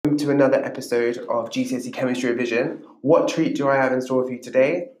to another episode of GCSE Chemistry Revision. What treat do I have in store for you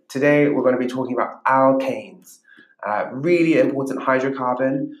today? Today we're going to be talking about alkanes, really important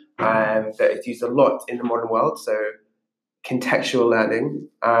hydrocarbon that is used a lot in the modern world, so contextual learning.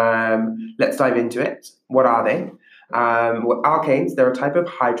 Let's dive into it. What are they? Alkanes, they're a type of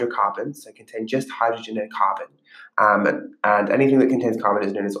hydrocarbons, so contain just hydrogen and carbon. And anything that contains carbon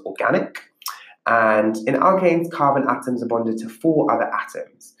is known as organic. And in alkanes, carbon atoms are bonded to 4 other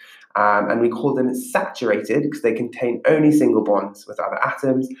atoms. And we call them saturated because they contain only single bonds with other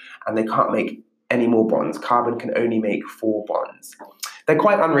atoms and they can't make any more bonds. Carbon can only make 4 bonds. They're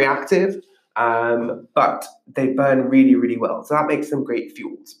quite unreactive, but they burn really, really well. So that makes them great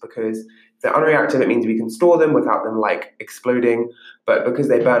fuels because if they're unreactive, it means we can store them without them exploding. But because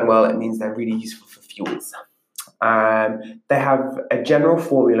they burn well, it means they're really useful for fuels. They have a general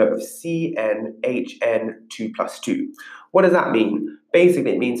formula of CnHn2 plus 2. What does that mean?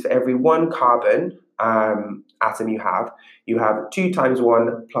 Basically, it means for every 1 carbon atom you have 2 times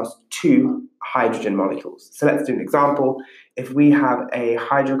 1 plus 2 hydrogen molecules. So let's do an example. If we have a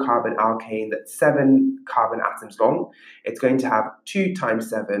hydrocarbon alkane that's 7 carbon atoms long, it's going to have 2 times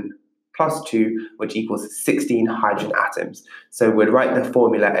 7 plus 2, which equals 16 hydrogen atoms. So we'd write the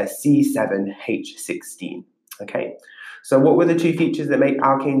formula as C7H16. Okay, so what were the 2 features that make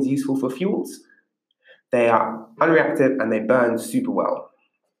alkanes useful for fuels? They are unreactive and they burn super well.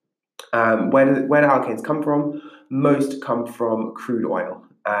 Where do alkanes come from? Most come from crude oil.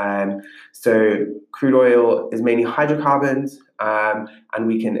 So crude oil is mainly hydrocarbons, and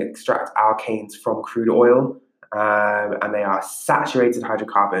we can extract alkanes from crude oil. And they are saturated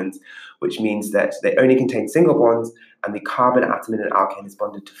hydrocarbons, which means that they only contain single bonds and the carbon atom in an alkane is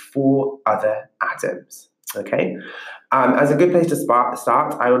bonded to 4 other atoms. Okay, as a good place to start,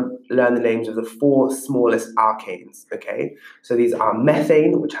 I will learn the names of the 4 smallest alkanes. Okay, so these are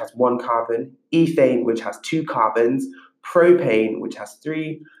methane, which has 1 carbon, ethane, which has 2 carbons, propane, which has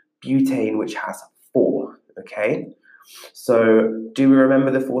 3, butane, which has 4. Okay, so do we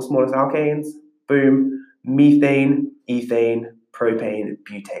remember the 4 smallest alkanes? Boom: methane, ethane, propane,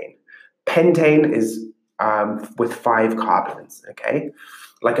 butane. Pentane is with 5 carbons. Okay,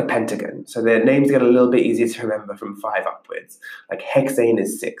 like a pentagon. So their names get a little bit easier to remember from 5 upwards. Like hexane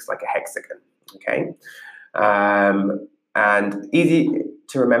is 6, like a hexagon. Okay, and easy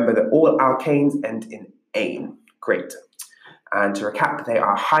to remember that all alkanes end in ane. Great. And to recap, they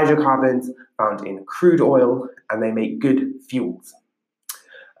are hydrocarbons found in crude oil and they make good fuels.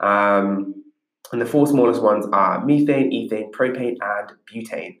 And the 4 smallest ones are methane, ethane, propane, and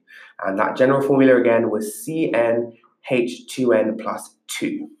butane. And that general formula again was CnH2n plus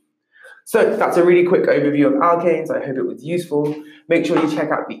 2. So that's a really quick overview of alkanes. I hope it was useful. Make sure you check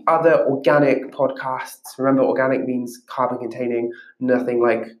out the other organic podcasts. Remember, organic means carbon containing, nothing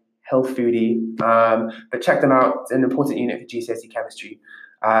like health foodie. But check them out. It's an important unit for GCSE chemistry.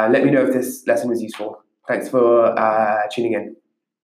 Let me know if this lesson was useful. Thanks for tuning in.